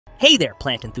Hey there,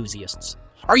 plant enthusiasts.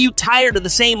 Are you tired of the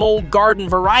same old garden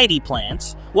variety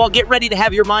plants? Well, get ready to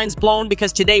have your minds blown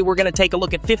because today we're going to take a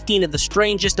look at 15 of the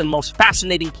strangest and most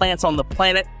fascinating plants on the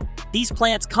planet. These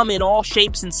plants come in all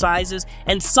shapes and sizes,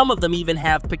 and some of them even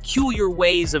have peculiar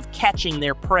ways of catching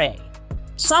their prey.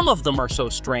 Some of them are so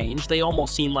strange, they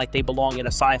almost seem like they belong in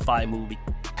a sci-fi movie.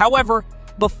 However,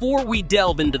 before we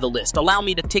delve into the list, allow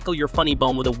me to tickle your funny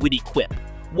bone with a witty quip.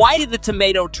 Why did the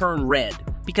tomato turn red?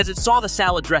 Because it saw the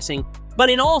salad dressing.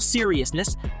 But in all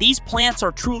seriousness, these plants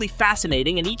are truly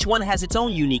fascinating and each one has its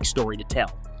own unique story to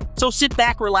tell. So sit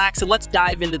back, relax, and let's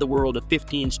dive into the world of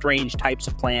 15 strange types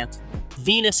of plants.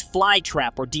 Venus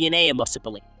flytrap, or Dionaea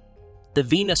muscipula. The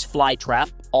Venus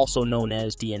flytrap, also known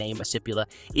as Dionaea muscipula,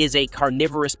 is a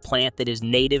carnivorous plant that is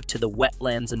native to the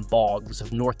wetlands and bogs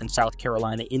of North and South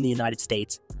Carolina in the United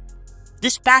States.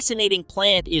 This fascinating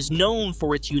plant is known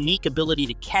for its unique ability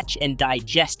to catch and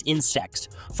digest insects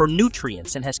for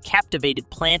nutrients and has captivated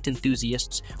plant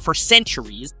enthusiasts for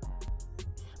centuries.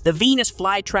 The Venus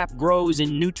flytrap grows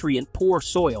in nutrient-poor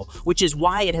soil, which is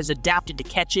why it has adapted to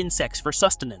catch insects for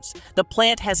sustenance. The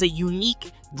plant has a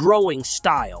unique growing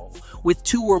style, with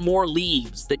 2 or more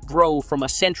leaves that grow from a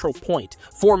central point,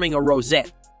 forming a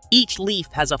rosette. Each leaf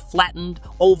has a flattened,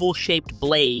 oval-shaped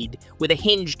blade with a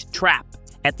hinged trap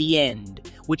at the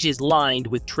end, which is lined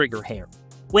with trigger hair.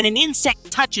 When an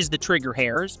insect touches the trigger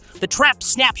hairs, the trap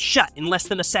snaps shut in less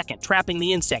than a second, trapping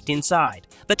the insect inside.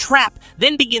 The trap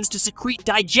then begins to secrete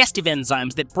digestive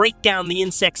enzymes that break down the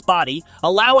insect's body,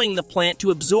 allowing the plant to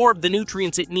absorb the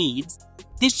nutrients it needs.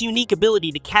 This unique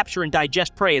ability to capture and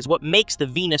digest prey is what makes the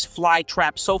Venus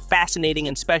flytrap so fascinating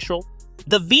and special.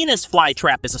 The Venus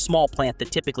flytrap is a small plant that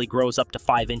typically grows up to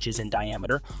 5 inches in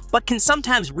diameter, but can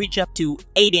sometimes reach up to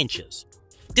 8 inches.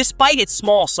 Despite its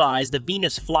small size, the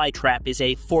Venus flytrap is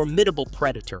a formidable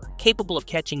predator, capable of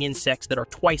catching insects that are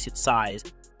twice its size.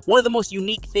 One of the most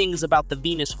unique things about the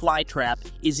Venus flytrap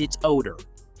is its odor.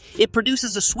 It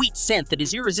produces a sweet scent that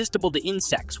is irresistible to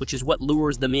insects, which is what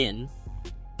lures them in.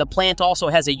 The plant also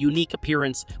has a unique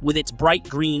appearance with its bright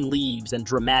green leaves and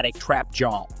dramatic trap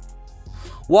jaw.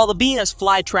 While the Venus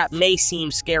flytrap may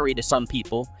seem scary to some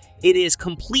people, it is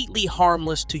completely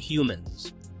harmless to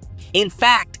humans. In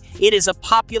fact, it is a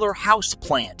popular house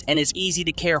plant and is easy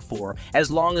to care for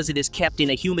as long as it is kept in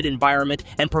a humid environment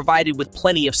and provided with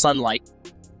plenty of sunlight.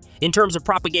 In terms of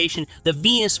propagation, the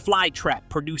Venus flytrap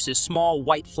produces small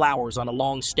white flowers on a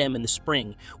long stem in the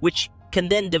spring, which can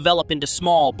then develop into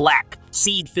small, black,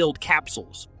 seed-filled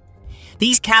capsules.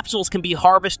 These capsules can be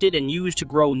harvested and used to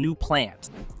grow new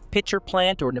plants. Pitcher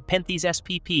plant, or Nepenthes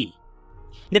spp.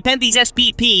 Nepenthes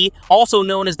spp, also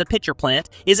known as the pitcher plant,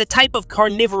 is a type of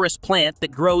carnivorous plant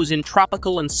that grows in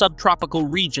tropical and subtropical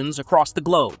regions across the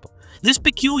globe. This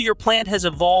peculiar plant has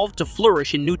evolved to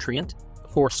flourish in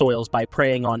nutrient-poor soils by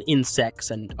preying on insects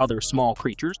and other small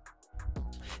creatures.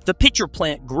 The pitcher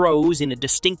plant grows in a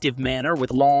distinctive manner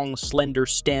with long, slender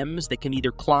stems that can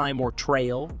either climb or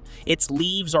trail. Its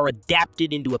leaves are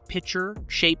adapted into a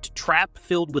pitcher-shaped trap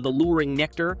filled with alluring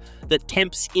nectar that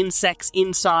tempts insects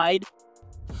inside.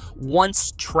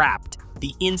 Once trapped,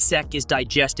 the insect is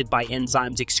digested by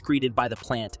enzymes excreted by the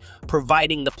plant,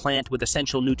 providing the plant with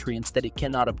essential nutrients that it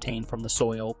cannot obtain from the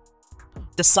soil.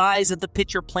 The size of the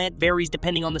pitcher plant varies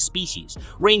depending on the species,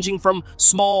 ranging from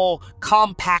small,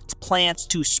 compact plants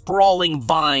to sprawling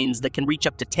vines that can reach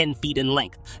up to 10 feet in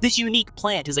length. This unique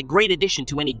plant is a great addition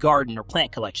to any garden or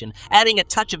plant collection, adding a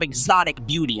touch of exotic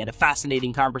beauty and a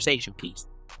fascinating conversation piece.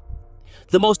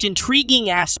 The most intriguing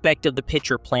aspect of the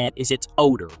pitcher plant is its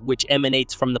odor, which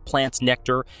emanates from the plant's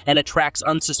nectar and attracts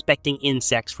unsuspecting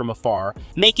insects from afar,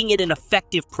 making it an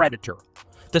effective predator.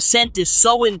 The scent is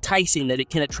so enticing that it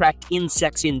can attract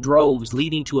insects in droves,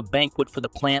 leading to a banquet for the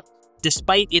plant.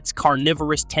 Despite its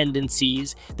carnivorous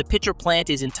tendencies, the pitcher plant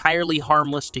is entirely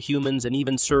harmless to humans and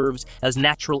even serves as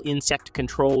natural insect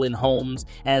control in homes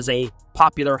as a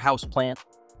popular houseplant.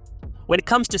 When it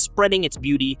comes to spreading its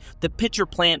beauty, the pitcher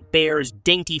plant bears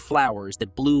dainty flowers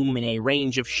that bloom in a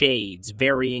range of shades,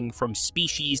 varying from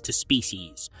species to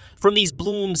species. From these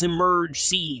blooms emerge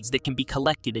seeds that can be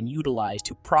collected and utilized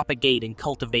to propagate and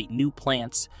cultivate new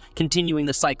plants, continuing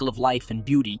the cycle of life and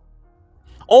beauty.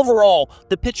 Overall,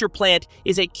 the pitcher plant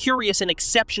is a curious and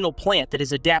exceptional plant that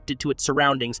is adapted to its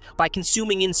surroundings by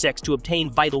consuming insects to obtain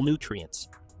vital nutrients.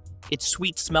 Its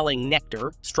sweet-smelling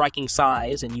nectar, striking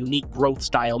size, and unique growth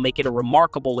style make it a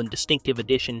remarkable and distinctive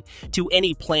addition to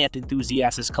any plant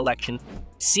enthusiast's collection.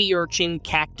 Sea urchin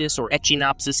cactus, or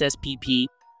Echinopsis spp.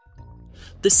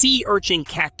 The sea urchin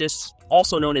cactus,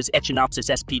 also known as Echinopsis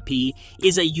spp,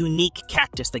 is a unique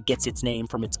cactus that gets its name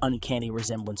from its uncanny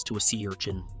resemblance to a sea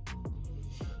urchin.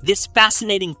 This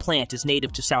fascinating plant is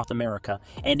native to South America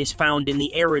and is found in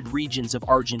the arid regions of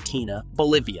Argentina,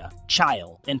 Bolivia,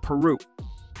 Chile, and Peru.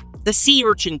 The sea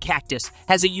urchin cactus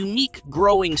has a unique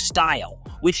growing style,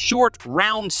 with short,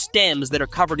 round stems that are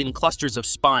covered in clusters of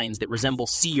spines that resemble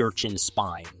sea urchin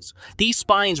spines. These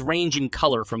spines range in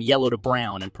color from yellow to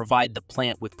brown and provide the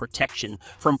plant with protection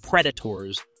from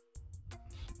predators.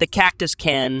 The cactus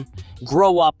can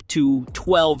grow up to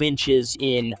 12 inches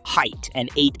in height and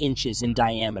 8 inches in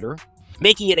diameter,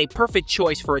 making it a perfect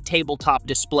choice for a tabletop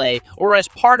display or as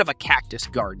part of a cactus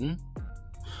garden.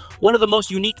 One of the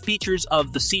most unique features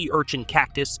of the sea urchin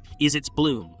cactus is its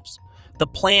blooms. The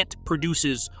plant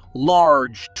produces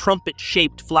large,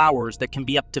 trumpet-shaped flowers that can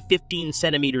be up to 15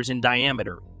 centimeters in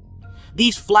diameter.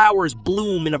 These flowers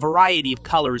bloom in a variety of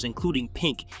colors, including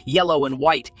pink, yellow, and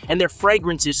white, and their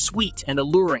fragrance is sweet and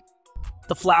alluring.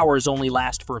 The flowers only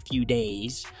last for a few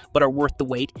days, but are worth the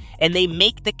wait, and they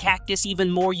make the cactus even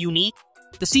more unique.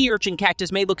 The sea urchin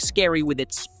cactus may look scary with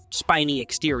its spiny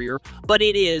exterior, but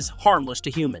it is harmless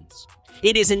to humans.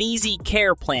 It is an easy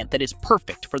care plant that is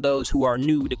perfect for those who are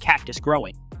new to cactus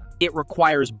growing. It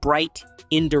requires bright,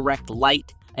 indirect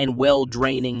light and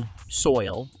well-draining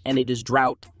soil, and it is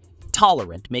drought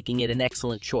tolerant, making it an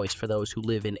excellent choice for those who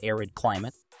live in arid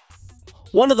climate.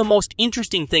 One of the most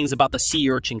interesting things about the sea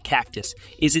urchin cactus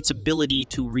is its ability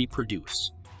to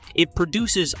reproduce. It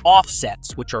produces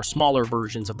offsets, which are smaller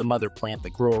versions of the mother plant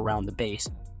that grow around the base.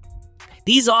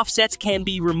 These offsets can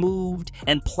be removed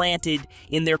and planted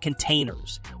in their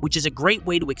containers, which is a great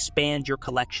way to expand your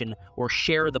collection or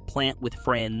share the plant with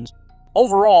friends.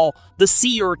 Overall, the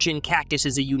sea urchin cactus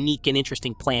is a unique and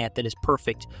interesting plant that is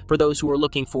perfect for those who are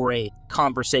looking for a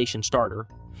conversation starter.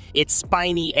 Its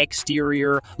spiny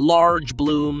exterior, large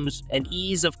blooms, and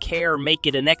ease of care make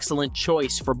it an excellent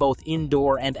choice for both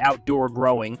indoor and outdoor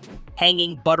growing.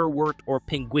 Hanging butterwort or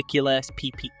Pinguicula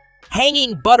spp.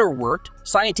 Hanging butterwort,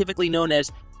 scientifically known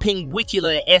as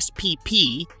Pinguicula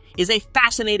spp, is a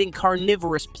fascinating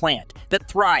carnivorous plant that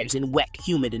thrives in wet,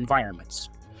 humid environments.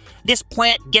 This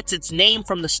plant gets its name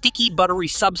from the sticky, buttery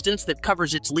substance that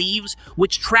covers its leaves,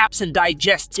 which traps and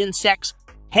digests insects.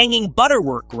 Hanging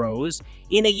butterwort grows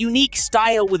in a unique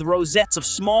style with rosettes of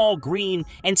small, green,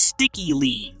 and sticky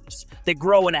leaves that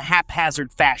grow in a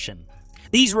haphazard fashion.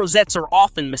 These rosettes are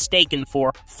often mistaken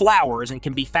for flowers and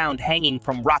can be found hanging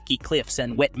from rocky cliffs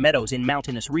and wet meadows in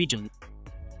mountainous regions.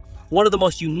 One of the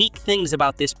most unique things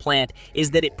about this plant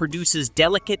is that it produces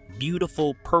delicate,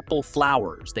 beautiful purple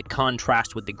flowers that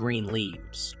contrast with the green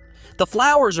leaves. The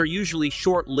flowers are usually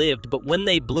short-lived, but when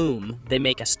they bloom, they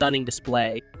make a stunning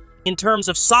display. In terms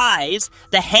of size,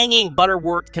 the hanging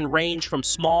butterwort can range from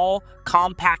small,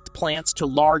 compact plants to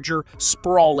larger,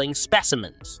 sprawling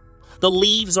specimens. The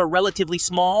leaves are relatively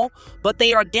small, but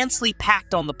they are densely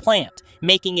packed on the plant,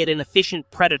 making it an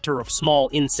efficient predator of small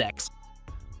insects.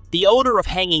 The odor of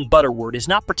hanging butterwort is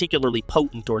not particularly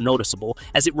potent or noticeable,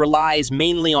 as it relies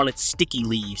mainly on its sticky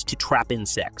leaves to trap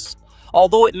insects.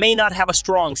 Although it may not have a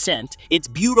strong scent, its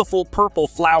beautiful purple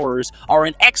flowers are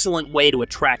an excellent way to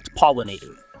attract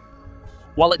pollinators.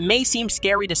 While it may seem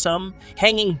scary to some,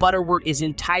 hanging butterwort is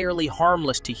entirely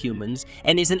harmless to humans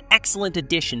and is an excellent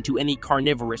addition to any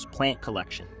carnivorous plant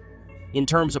collection. In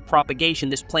terms of propagation,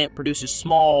 this plant produces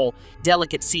small,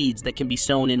 delicate seeds that can be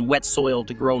sown in wet soil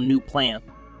to grow new plants.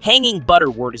 Hanging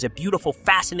butterwort is a beautiful,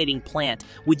 fascinating plant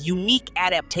with unique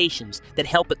adaptations that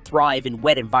help it thrive in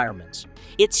wet environments.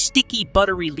 Its sticky,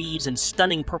 buttery leaves and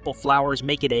stunning purple flowers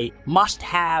make it a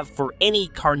must-have for any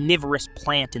carnivorous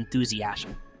plant enthusiast.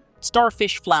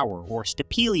 Starfish flower, or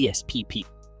Stapelia spp.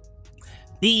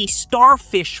 The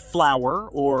starfish flower,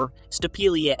 or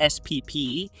Stapelia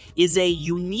spp, is a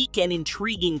unique and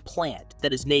intriguing plant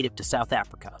that is native to South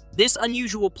Africa. This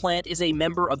unusual plant is a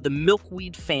member of the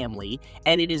milkweed family,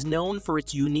 and it is known for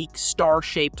its unique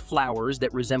star-shaped flowers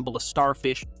that resemble a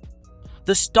starfish.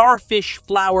 The starfish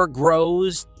flower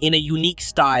grows in a unique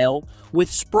style, with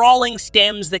sprawling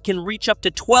stems that can reach up to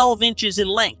 12 inches in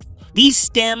length. These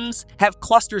stems have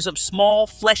clusters of small,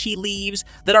 fleshy leaves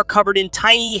that are covered in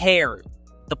tiny hairs.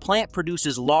 The plant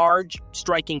produces large,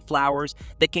 striking flowers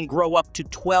that can grow up to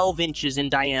 12 inches in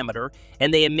diameter,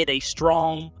 and they emit a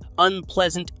strong,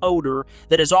 unpleasant odor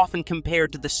that is often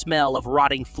compared to the smell of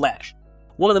rotting flesh.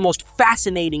 One of the most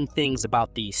fascinating things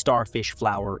about the starfish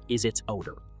flower is its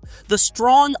odor. The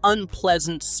strong,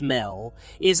 unpleasant smell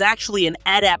is actually an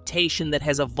adaptation that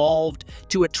has evolved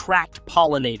to attract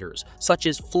pollinators, such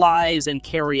as flies and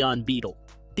carrion beetle.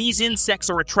 These insects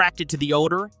are attracted to the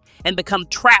odor and become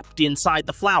trapped inside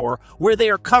the flower, where they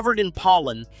are covered in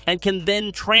pollen and can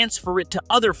then transfer it to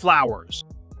other flowers.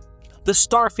 The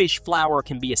starfish flower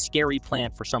can be a scary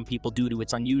plant for some people due to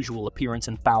its unusual appearance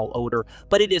and foul odor,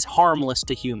 but it is harmless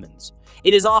to humans.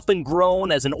 It is often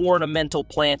grown as an ornamental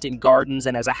plant in gardens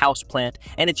and as a houseplant,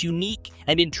 and its unique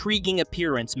and intriguing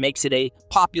appearance makes it a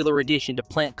popular addition to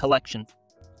plant collections.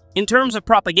 In terms of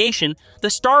propagation,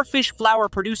 the starfish flower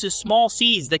produces small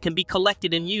seeds that can be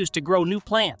collected and used to grow new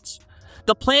plants.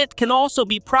 The plant can also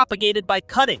be propagated by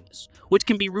cuttings, which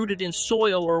can be rooted in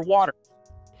soil or water.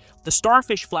 The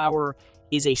starfish flower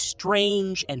is a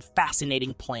strange and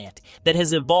fascinating plant that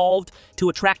has evolved to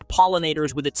attract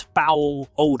pollinators with its foul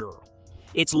odor.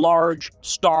 Its large,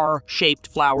 star-shaped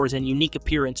flowers and unique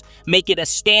appearance make it a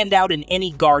standout in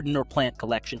any garden or plant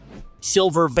collection.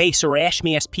 Silver vase or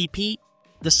Echmeus pp.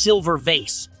 The silver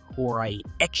vase, or a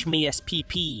Echmeus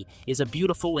pp, is a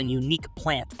beautiful and unique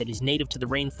plant that is native to the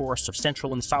rainforests of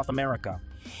Central and South America.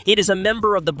 It is a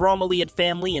member of the bromeliad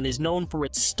family and is known for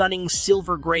its stunning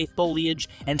silver-gray foliage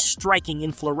and striking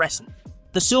inflorescence.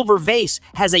 The silver vase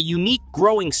has a unique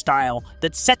growing style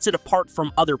that sets it apart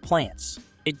from other plants.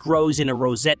 It grows in a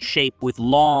rosette shape with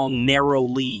long, narrow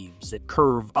leaves that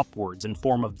curve upwards and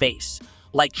form a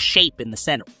vase-like shape in the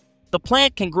center. The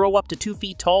plant can grow up to 2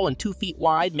 feet tall and 2 feet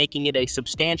wide, making it a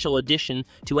substantial addition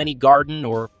to any garden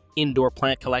or indoor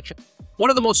plant collection. One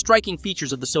of the most striking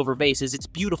features of the silver vase is its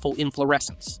beautiful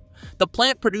inflorescence. The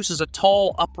plant produces a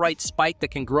tall, upright spike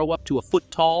that can grow up to a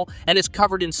foot tall and is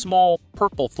covered in small,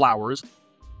 purple flowers.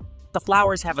 The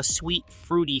flowers have a sweet,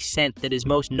 fruity scent that is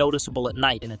most noticeable at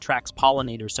night and attracts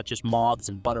pollinators such as moths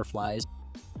and butterflies.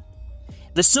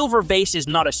 The silver vase is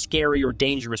not a scary or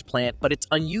dangerous plant, but its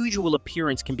unusual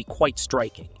appearance can be quite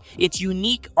striking. Its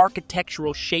unique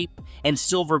architectural shape and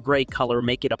silver-gray color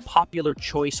make it a popular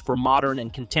choice for modern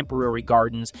and contemporary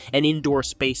gardens and indoor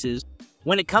spaces.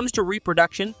 When it comes to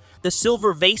reproduction, the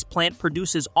silver vase plant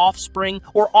produces offspring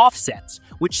or offsets,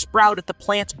 which sprout at the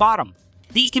plant's bottom.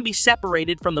 These can be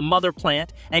separated from the mother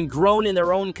plant and grown in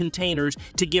their own containers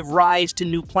to give rise to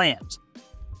new plants.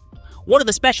 One of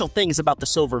the special things about the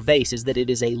silver vase is that it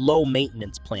is a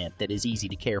low-maintenance plant that is easy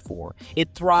to care for.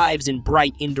 It thrives in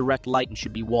bright, indirect light and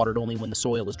should be watered only when the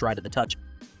soil is dry to the touch.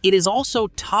 It is also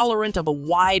tolerant of a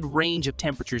wide range of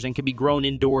temperatures and can be grown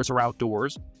indoors or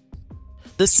outdoors.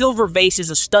 The silver vase is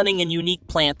a stunning and unique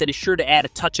plant that is sure to add a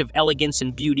touch of elegance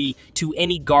and beauty to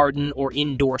any garden or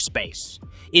indoor space.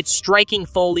 Its striking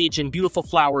foliage and beautiful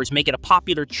flowers make it a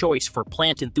popular choice for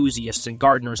plant enthusiasts and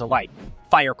gardeners alike.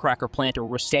 Firecracker plant, or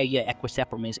Racelia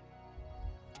equiseptiformis.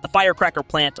 The firecracker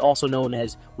plant, also known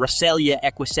as Racelia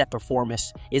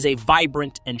equiseptiformis, is a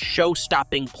vibrant and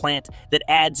show-stopping plant that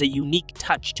adds a unique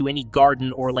touch to any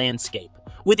garden or landscape.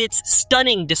 With its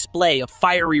stunning display of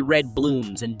fiery red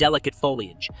blooms and delicate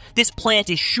foliage, this plant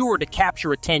is sure to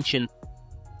capture attention.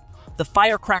 The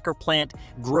firecracker plant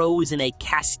grows in a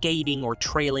cascading or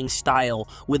trailing style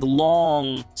with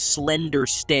long, slender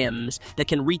stems that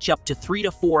can reach up to 3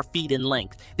 to 4 feet in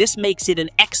length. This makes it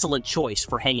an excellent choice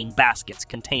for hanging baskets,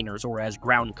 containers, or as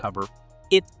ground cover.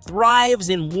 It thrives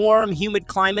in warm, humid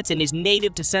climates and is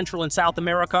native to Central and South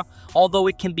America, although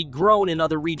it can be grown in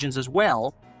other regions as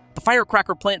well. The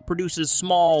firecracker plant produces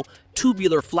small,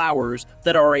 tubular flowers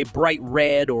that are a bright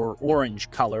red or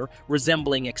orange color,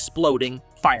 resembling exploding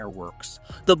fireworks.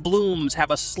 The blooms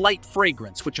have a slight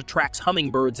fragrance, which attracts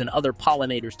hummingbirds and other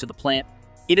pollinators to the plant.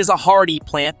 It is a hardy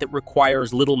plant that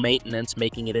requires little maintenance,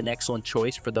 making it an excellent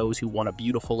choice for those who want a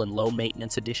beautiful and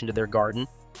low-maintenance addition to their garden.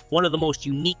 One of the most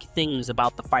unique things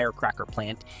about the firecracker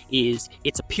plant is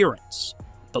its appearance.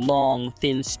 The long,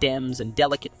 thin stems and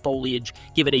delicate foliage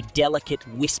give it a delicate,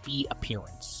 wispy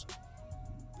appearance.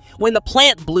 When the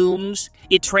plant blooms,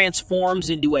 it transforms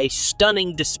into a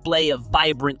stunning display of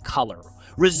vibrant color,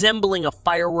 resembling a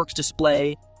fireworks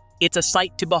display. It's a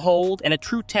sight to behold and a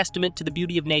true testament to the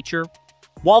beauty of nature.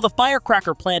 While the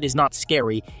firecracker plant is not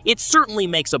scary, it certainly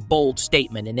makes a bold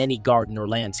statement in any garden or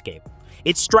landscape.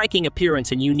 Its striking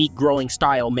appearance and unique growing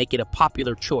style make it a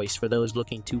popular choice for those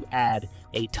looking to add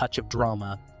a touch of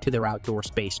drama to their outdoor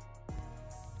space.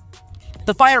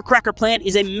 The firecracker plant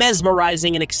is a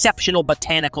mesmerizing and exceptional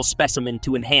botanical specimen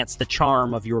to enhance the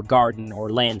charm of your garden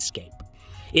or landscape.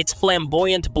 Its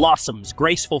flamboyant blossoms,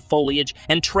 graceful foliage,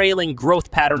 and trailing growth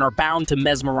pattern are bound to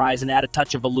mesmerize and add a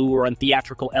touch of allure and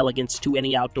theatrical elegance to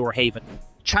any outdoor haven.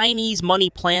 Chinese money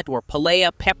plant, or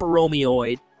Pilea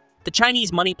peperomioides. The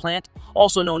Chinese money plant,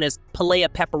 also known as Pilea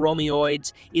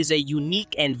peperomioides, is a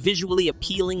unique and visually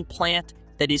appealing plant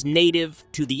that is native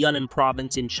to the Yunnan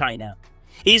province in China.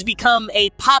 It has become a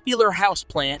popular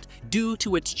houseplant due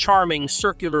to its charming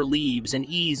circular leaves and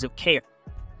ease of care.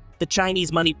 The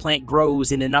Chinese money plant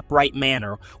grows in an upright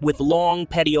manner, with long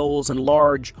petioles and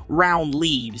large, round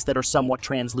leaves that are somewhat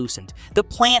translucent. The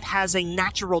plant has a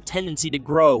natural tendency to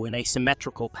grow in a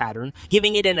symmetrical pattern,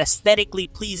 giving it an aesthetically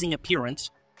pleasing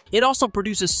appearance. It also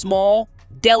produces small,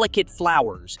 delicate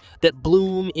flowers that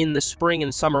bloom in the spring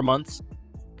and summer months.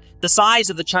 The size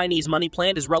of the Chinese money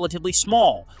plant is relatively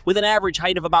small, with an average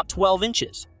height of about 12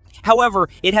 inches. However,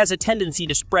 it has a tendency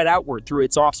to spread outward through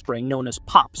its offspring, known as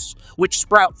pups, which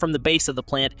sprout from the base of the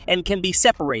plant and can be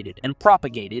separated and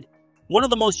propagated. One of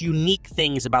the most unique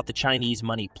things about the Chinese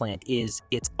money plant is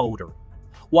its odor.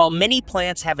 While many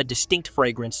plants have a distinct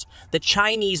fragrance, the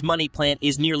Chinese money plant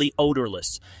is nearly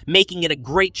odorless, making it a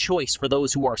great choice for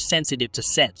those who are sensitive to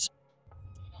scents.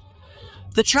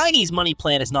 The Chinese money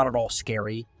plant is not at all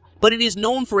scary, but it is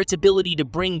known for its ability to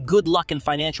bring good luck and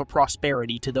financial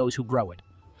prosperity to those who grow it.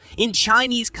 In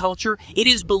Chinese culture, it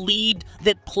is believed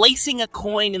that placing a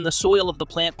coin in the soil of the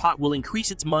plant pot will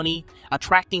increase its money,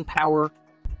 attracting power.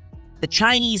 The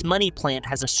Chinese money plant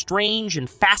has a strange and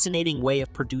fascinating way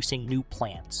of producing new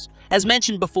plants. As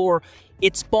mentioned before,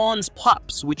 it spawns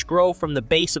pups, which grow from the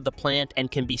base of the plant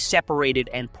and can be separated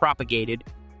and propagated.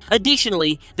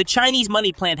 Additionally, the Chinese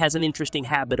money plant has an interesting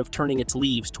habit of turning its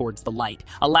leaves towards the light,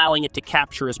 allowing it to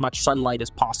capture as much sunlight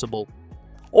as possible.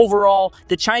 Overall,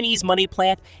 the Chinese money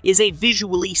plant is a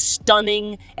visually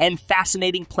stunning and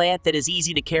fascinating plant that is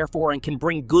easy to care for and can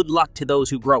bring good luck to those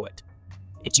who grow it.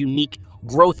 Its unique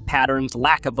growth patterns,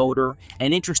 lack of odor,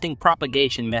 and interesting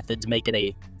propagation methods make it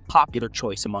a popular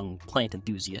choice among plant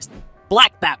enthusiasts.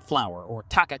 Black bat flower, or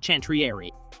Taka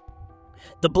chantrieri.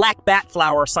 The black bat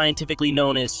flower, scientifically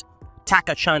known as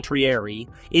Taka chantrieri,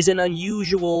 is an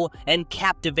unusual and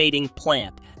captivating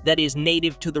plant that is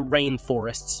native to the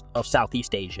rainforests of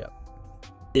Southeast Asia.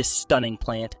 This stunning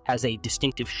plant has a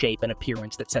distinctive shape and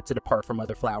appearance that sets it apart from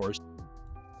other flowers.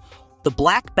 The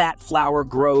black bat flower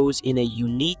grows in a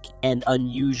unique and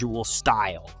unusual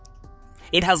style.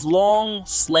 It has long,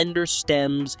 slender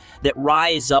stems that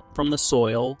rise up from the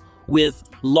soil with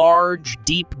large,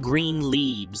 deep green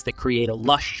leaves that create a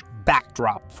lush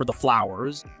backdrop for the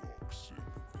flowers.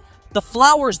 The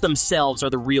flowers themselves are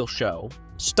the real show,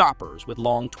 stoppers with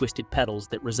long twisted petals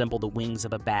that resemble the wings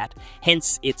of a bat,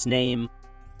 hence its name.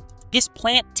 This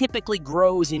plant typically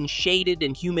grows in shaded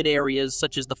and humid areas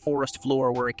such as the forest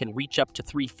floor, where it can reach up to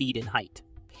 3 feet in height.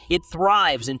 It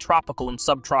thrives in tropical and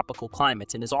subtropical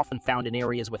climates and is often found in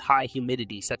areas with high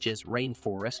humidity such as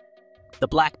rainforests. The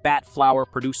black bat flower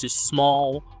produces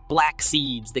small, black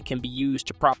seeds that can be used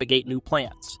to propagate new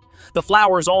plants. The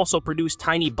flowers also produce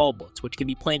tiny bulbets, which can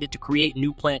be planted to create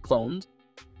new plant clones.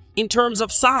 In terms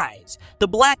of size, the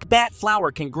black bat flower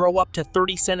can grow up to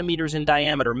 30 centimeters in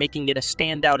diameter, making it a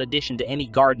standout addition to any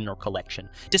garden or collection.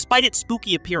 Despite its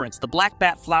spooky appearance, the black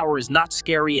bat flower is not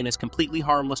scary and is completely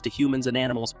harmless to humans and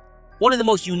animals. One of the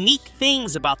most unique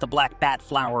things about the black bat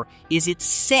flower is its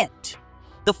scent.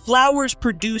 The flowers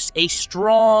produce a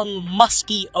strong,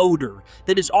 musky odor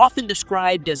that is often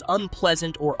described as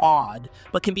unpleasant or odd,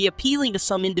 but can be appealing to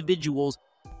some individuals.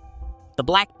 The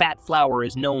black bat flower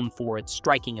is known for its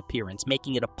striking appearance,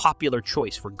 making it a popular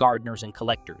choice for gardeners and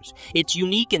collectors. Its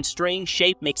unique and strange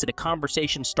shape makes it a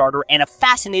conversation starter and a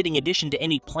fascinating addition to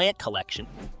any plant collection.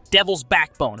 Devil's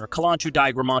backbone, or Kalanchoe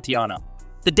diagrammantiana.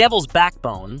 The devil's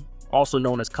backbone, also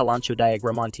known as Kalanchoe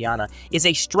diagrammantiana, is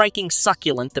a striking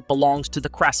succulent that belongs to the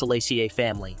Crassulaceae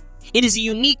family. It is a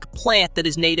unique plant that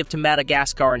is native to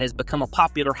Madagascar and has become a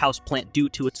popular houseplant due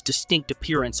to its distinct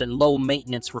appearance and low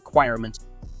maintenance requirements.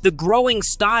 The growing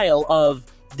style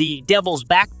of the devil's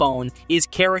backbone is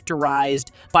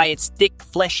characterized by its thick,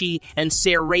 fleshy, and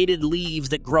serrated leaves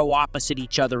that grow opposite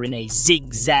each other in a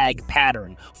zigzag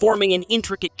pattern, forming an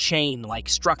intricate chain-like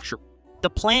structure. The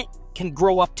plant can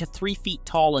grow up to 3 feet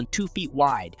tall and 2 feet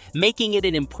wide, making it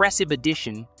an impressive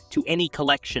addition to any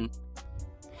collection.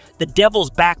 The devil's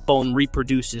backbone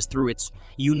reproduces through its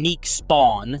unique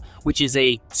spawn, which is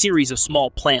a series of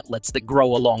small plantlets that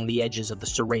grow along the edges of the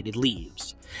serrated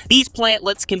leaves. These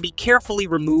plantlets can be carefully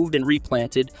removed and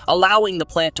replanted, allowing the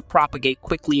plant to propagate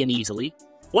quickly and easily.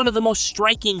 One of the most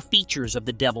striking features of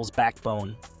the devil's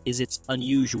backbone is its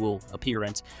unusual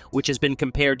appearance, which has been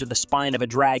compared to the spine of a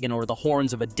dragon or the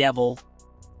horns of a devil.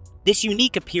 This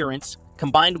unique appearance,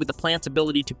 combined with the plant's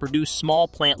ability to produce small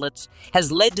plantlets,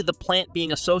 has led to the plant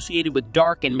being associated with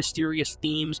dark and mysterious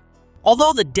themes.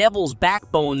 Although the devil's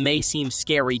backbone may seem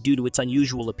scary due to its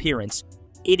unusual appearance,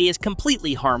 it is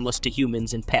completely harmless to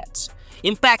humans and pets.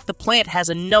 In fact, the plant has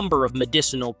a number of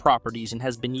medicinal properties and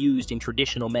has been used in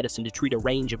traditional medicine to treat a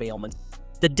range of ailments.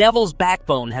 The devil's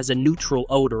backbone has a neutral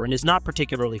odor and is not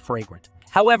particularly fragrant.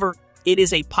 However, It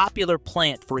is a popular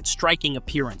plant for its striking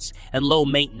appearance and low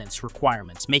maintenance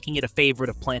requirements, making it a favorite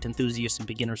of plant enthusiasts and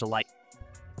beginners alike.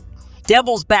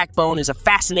 Devil's backbone is a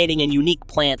fascinating and unique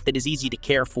plant that is easy to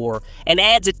care for and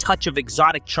adds a touch of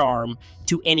exotic charm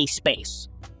to any space.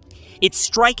 Its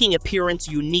striking appearance,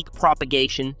 unique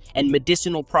propagation, and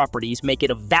medicinal properties make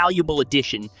it a valuable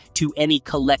addition to any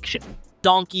collection.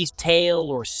 Donkey's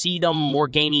tail, or Sedum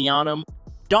morganianum.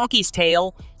 Donkey's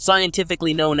tail,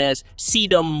 scientifically known as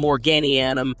Sedum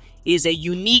morganianum, is a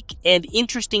unique and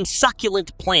interesting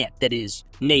succulent plant that is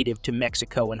native to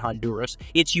Mexico and Honduras.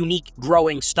 Its unique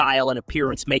growing style and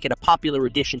appearance make it a popular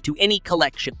addition to any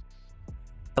collection.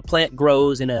 The plant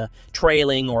grows in a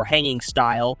trailing or hanging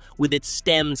style, with its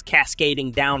stems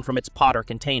cascading down from its pot or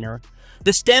container.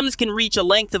 The stems can reach a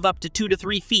length of up to 2 to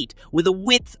 3 feet, with a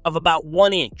width of about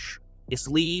 1 inch. Its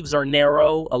leaves are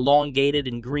narrow, elongated,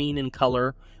 and green in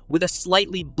color, with a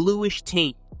slightly bluish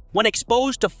tint. When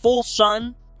exposed to full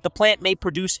sun, the plant may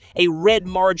produce a red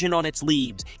margin on its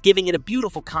leaves, giving it a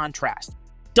beautiful contrast.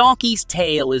 Donkey's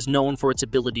tail is known for its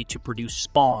ability to produce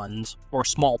spawns, or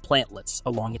small plantlets,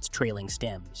 along its trailing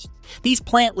stems. These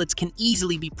plantlets can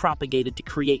easily be propagated to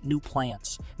create new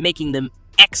plants, making them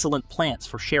excellent plants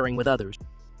for sharing with others.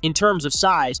 In terms of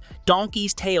size,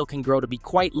 Donkey's tail can grow to be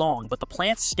quite long, but the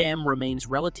plant's stem remains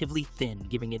relatively thin,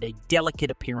 giving it a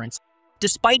delicate appearance.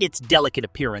 Despite its delicate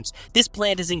appearance, this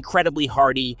plant is incredibly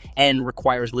hardy and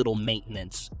requires little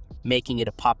maintenance, making it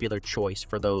a popular choice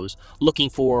for those looking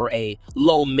for a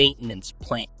low-maintenance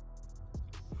plant.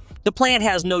 The plant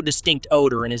has no distinct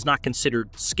odor and is not considered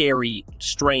scary,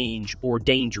 strange, or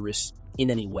dangerous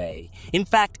in any way. In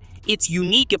fact, its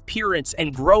unique appearance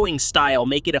and growing style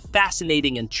make it a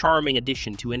fascinating and charming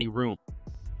addition to any room.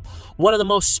 One of the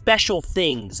most special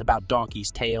things about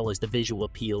Donkey's tail is the visual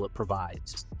appeal it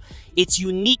provides. Its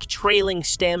unique trailing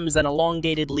stems and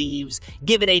elongated leaves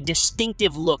give it a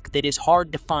distinctive look that is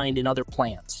hard to find in other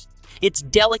plants. Its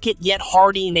delicate yet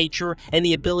hardy nature and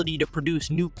the ability to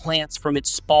produce new plants from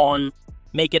its spawn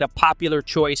make it a popular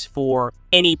choice for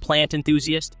any plant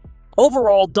enthusiast.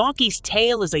 Overall, Donkey's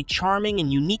tail is a charming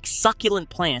and unique succulent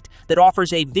plant that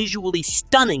offers a visually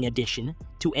stunning addition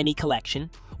to any collection.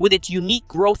 With its unique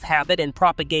growth habit and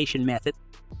propagation method,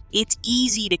 it's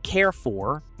easy to care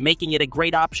for, making it a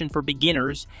great option for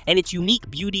beginners, and its unique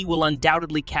beauty will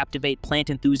undoubtedly captivate plant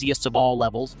enthusiasts of all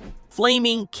levels.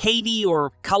 Flaming Katy,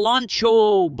 or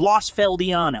Kalanchoe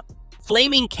blossfeldiana.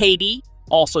 Flaming Katy,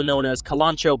 also known as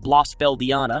Kalanchoe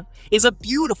blossfeldiana, is a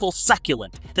beautiful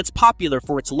succulent that's popular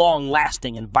for its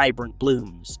long-lasting and vibrant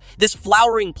blooms. This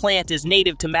flowering plant is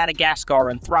native to Madagascar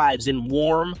and thrives in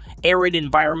warm, arid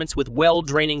environments with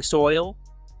well-draining soil.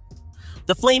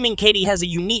 The Flaming Katy has a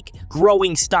unique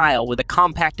growing style with a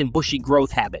compact and bushy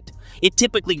growth habit. It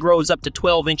typically grows up to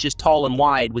 12 inches tall and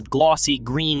wide with glossy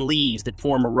green leaves that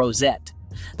form a rosette.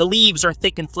 The leaves are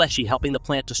thick and fleshy, helping the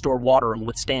plant to store water and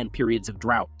withstand periods of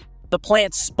drought. The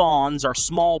plant's spawns are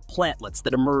small plantlets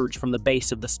that emerge from the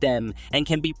base of the stem and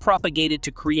can be propagated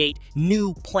to create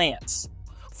new plants.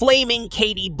 Flaming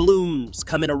Katy blooms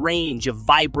come in a range of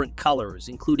vibrant colors,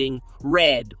 including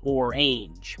red,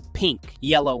 orange, pink,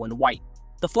 yellow, and white.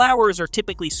 The flowers are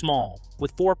typically small,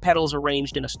 with 4 petals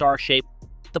arranged in a star shape.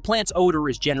 The plant's odor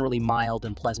is generally mild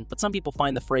and pleasant, but some people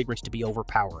find the fragrance to be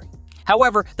overpowering.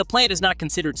 However, the plant is not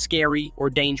considered scary or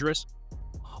dangerous.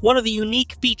 One of the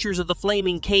unique features of the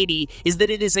Flaming Katy is that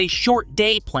it is a short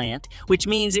day plant, which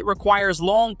means it requires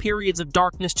long periods of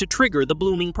darkness to trigger the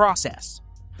blooming process.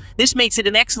 This makes it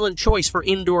an excellent choice for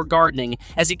indoor gardening,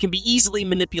 as it can be easily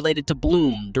manipulated to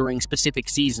bloom during specific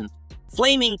seasons.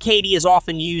 Flaming Katy is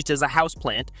often used as a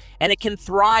houseplant, and it can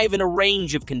thrive in a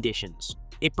range of conditions.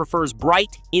 It prefers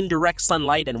bright, indirect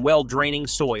sunlight and well-draining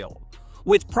soil.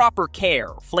 With proper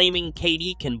care, Flaming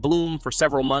Katy can bloom for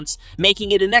several months,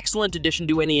 making it an excellent addition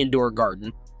to any indoor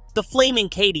garden. The Flaming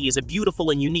Katy is a beautiful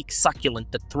and unique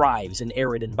succulent that thrives in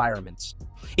arid environments.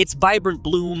 Its vibrant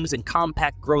blooms and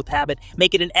compact growth habit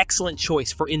make it an excellent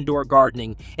choice for indoor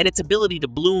gardening, and its ability to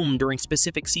bloom during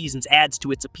specific seasons adds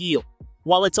to its appeal.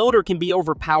 While its odor can be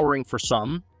overpowering for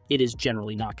some, it is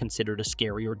generally not considered a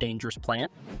scary or dangerous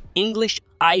plant. English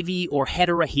ivy, or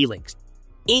Heterohelix.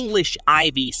 English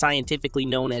ivy, scientifically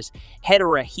known as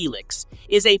Heterohelix,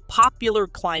 is a popular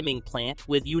climbing plant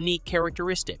with unique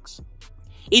characteristics.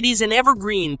 It is an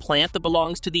evergreen plant that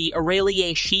belongs to the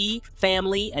Araliaceae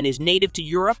family and is native to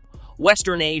Europe,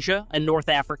 Western Asia, and North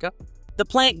Africa. The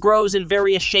plant grows in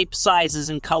various shapes, sizes,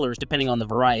 and colors depending on the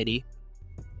variety.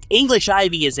 English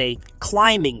ivy is a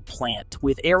climbing plant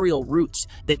with aerial roots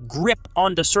that grip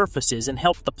onto surfaces and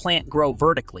help the plant grow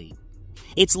vertically.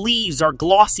 Its leaves are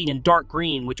glossy and dark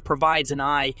green, which provides an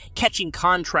eye-catching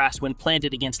contrast when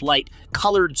planted against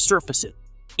light-colored surfaces.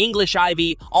 English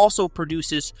ivy also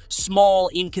produces small,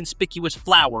 inconspicuous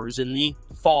flowers in the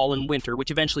fall and winter, which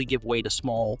eventually give way to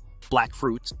small, black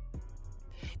fruits.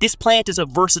 This plant is a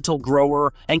versatile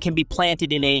grower and can be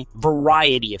planted in a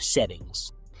variety of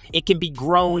settings. It can be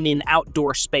grown in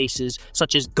outdoor spaces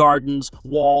such as gardens,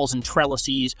 walls, and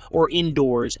trellises, or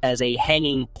indoors as a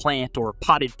hanging plant or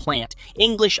potted plant.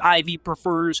 English ivy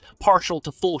prefers partial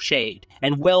to full shade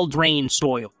and well-drained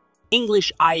soil.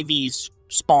 English ivy's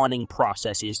spawning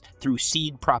process is through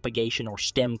seed propagation or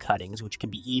stem cuttings, which can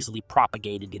be easily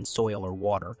propagated in soil or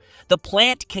water. The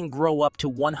plant can grow up to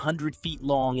 100 feet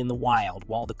long in the wild,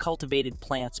 while the cultivated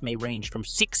plants may range from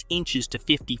 6 inches to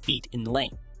 50 feet in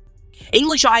length.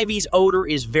 English ivy's odor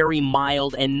is very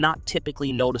mild and not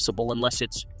typically noticeable unless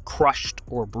it's crushed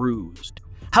or bruised.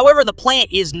 However, the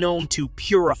plant is known to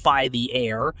purify the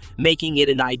air, making it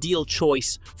an ideal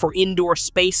choice for indoor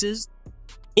spaces.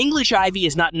 English ivy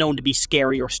is not known to be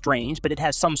scary or strange, but it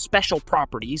has some special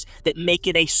properties that make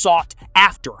it a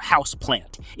sought-after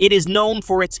houseplant. It is known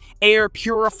for its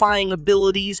air-purifying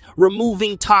abilities,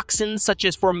 removing toxins such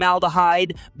as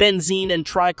formaldehyde, benzene, and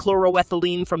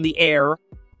trichloroethylene from the air.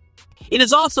 It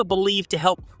is also believed to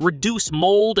help reduce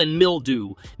mold and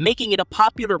mildew, making it a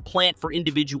popular plant for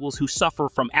individuals who suffer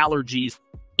from allergies.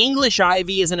 English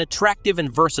ivy is an attractive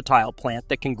and versatile plant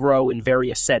that can grow in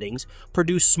various settings,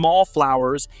 produce small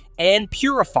flowers, and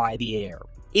purify the air.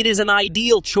 It is an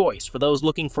ideal choice for those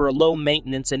looking for a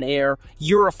low-maintenance and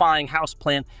air-purifying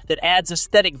houseplant that adds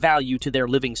aesthetic value to their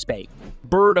living space.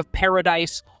 Bird of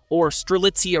paradise, or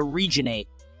Strelitzia reginae.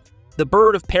 The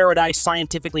bird of paradise,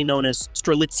 scientifically known as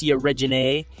Strelitzia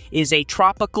reginae, is a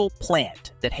tropical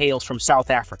plant that hails from South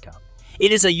Africa.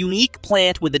 It is a unique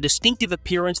plant with a distinctive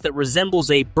appearance that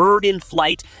resembles a bird in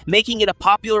flight, making it a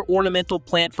popular ornamental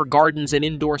plant for gardens and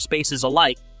indoor spaces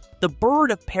alike. The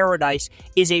bird of paradise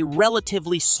is a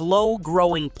relatively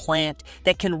slow-growing plant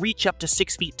that can reach up to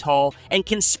 6 feet tall and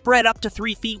can spread up to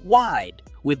 3 feet wide,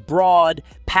 with broad,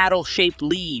 paddle-shaped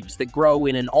leaves that grow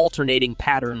in an alternating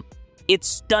pattern. Its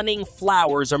stunning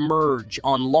flowers emerge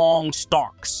on long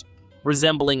stalks,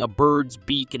 resembling a bird's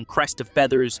beak and crest of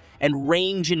feathers, and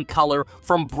range in color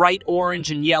from bright orange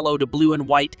and yellow to blue and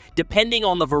white, depending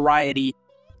on the variety.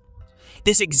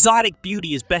 This exotic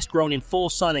beauty is best grown in full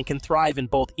sun and can thrive in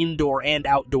both indoor and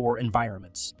outdoor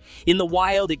environments. In the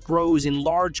wild, it grows in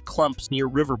large clumps near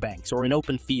riverbanks or in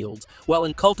open fields, while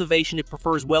in cultivation it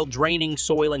prefers well-draining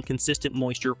soil and consistent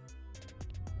moisture.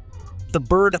 The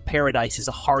bird of paradise is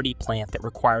a hardy plant that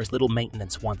requires little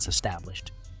maintenance once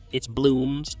established. Its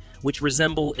blooms, which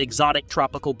resemble exotic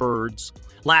tropical birds,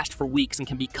 last for weeks and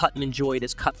can be cut and enjoyed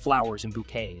as cut flowers in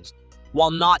bouquets.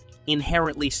 While not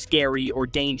inherently scary or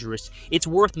dangerous, it's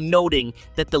worth noting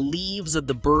that the leaves of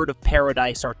the bird of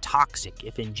paradise are toxic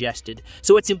if ingested,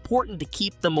 so it's important to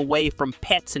keep them away from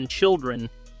pets and children.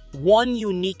 One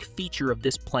unique feature of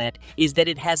this plant is that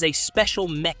it has a special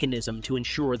mechanism to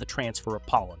ensure the transfer of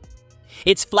pollen.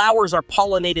 Its flowers are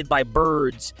pollinated by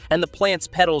birds, and the plant's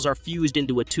petals are fused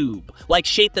into a tube-like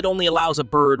shape that only allows a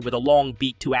bird with a long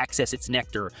beak to access its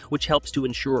nectar, which helps to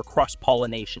ensure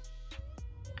cross-pollination.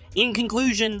 In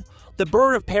conclusion, the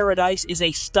bird of paradise is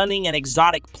a stunning and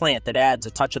exotic plant that adds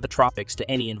a touch of the tropics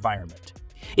to any environment.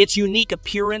 Its unique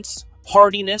appearance,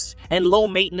 hardiness, and low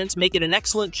maintenance make it an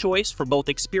excellent choice for both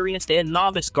experienced and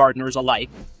novice gardeners alike.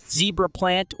 Zebra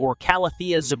plant, or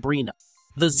Calathea zebrina.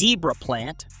 The zebra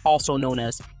plant, also known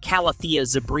as Calathea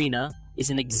zebrina, is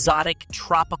an exotic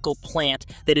tropical plant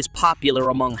that is popular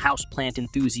among houseplant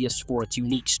enthusiasts for its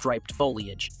unique striped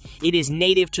foliage. It is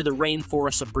native to the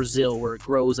rainforests of Brazil, where it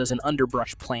grows as an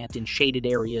underbrush plant in shaded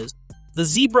areas. The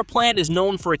zebra plant is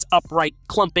known for its upright,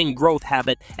 clumping growth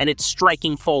habit and its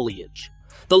striking foliage.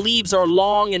 The leaves are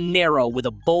long and narrow with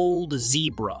a bold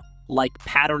zebra-like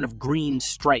pattern of green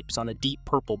stripes on a deep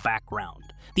purple background.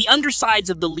 The undersides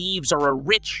of the leaves are a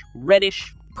rich,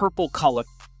 reddish, purple color.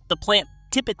 The plant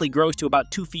typically grows to about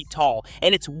 2 feet tall,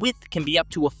 and its width can be up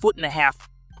to 1.5 feet.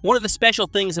 One of the special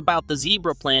things about the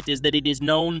zebra plant is that it is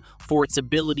known for its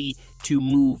ability to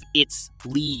move its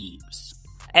leaves.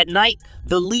 At night,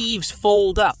 the leaves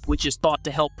fold up, which is thought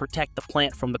to help protect the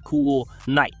plant from the cool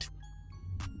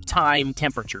night-time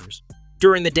temperatures.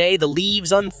 During the day, the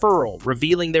leaves unfurl,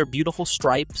 revealing their beautiful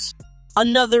stripes.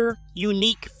 Another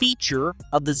unique feature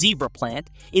of the zebra plant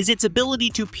is its ability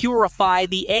to purify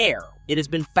the air. It has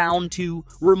been found to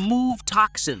remove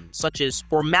toxins such as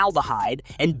formaldehyde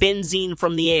and benzene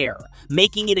from the air,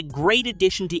 making it a great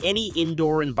addition to any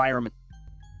indoor environment.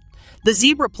 The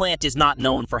zebra plant is not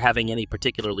known for having any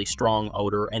particularly strong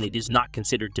odor, and it is not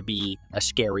considered to be a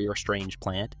scary or strange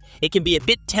plant. It can be a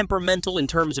bit temperamental in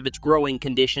terms of its growing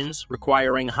conditions,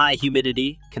 requiring high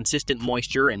humidity, consistent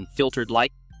moisture, and filtered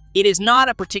light. It is not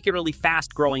a particularly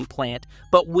fast-growing plant,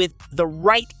 but with the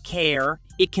right care,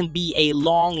 it can be a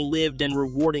long-lived and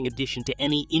rewarding addition to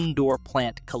any indoor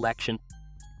plant collection.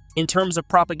 In terms of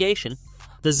propagation,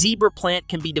 the zebra plant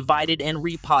can be divided and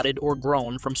repotted or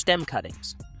grown from stem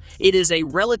cuttings. It is a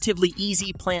relatively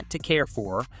easy plant to care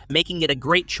for, making it a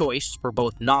great choice for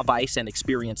both novice and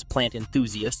experienced plant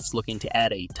enthusiasts looking to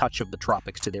add a touch of the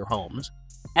tropics to their homes.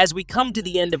 As we come to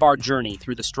the end of our journey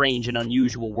through the strange and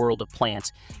unusual world of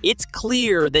plants, it's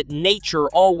clear that nature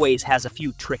always has a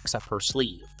few tricks up her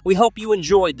sleeve. We hope you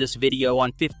enjoyed this video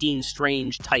on 15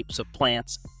 strange types of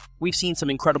plants. We've seen some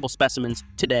incredible specimens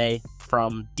today,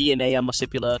 from Dionaea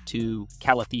muscipula to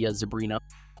Calathea zebrina.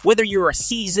 Whether you're a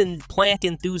seasoned plant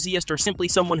enthusiast or simply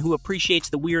someone who appreciates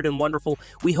the weird and wonderful,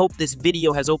 we hope this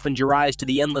video has opened your eyes to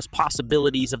the endless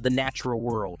possibilities of the natural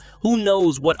world. Who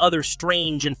knows what other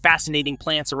strange and fascinating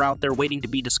plants are out there waiting to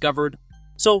be discovered?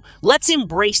 So let's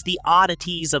embrace the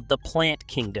oddities of the plant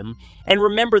kingdom and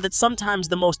remember that sometimes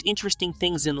the most interesting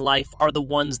things in life are the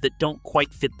ones that don't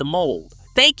quite fit the mold.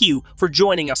 Thank you for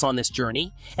joining us on this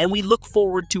journey, and we look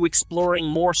forward to exploring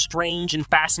more strange and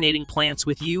fascinating plants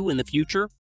with you in the future.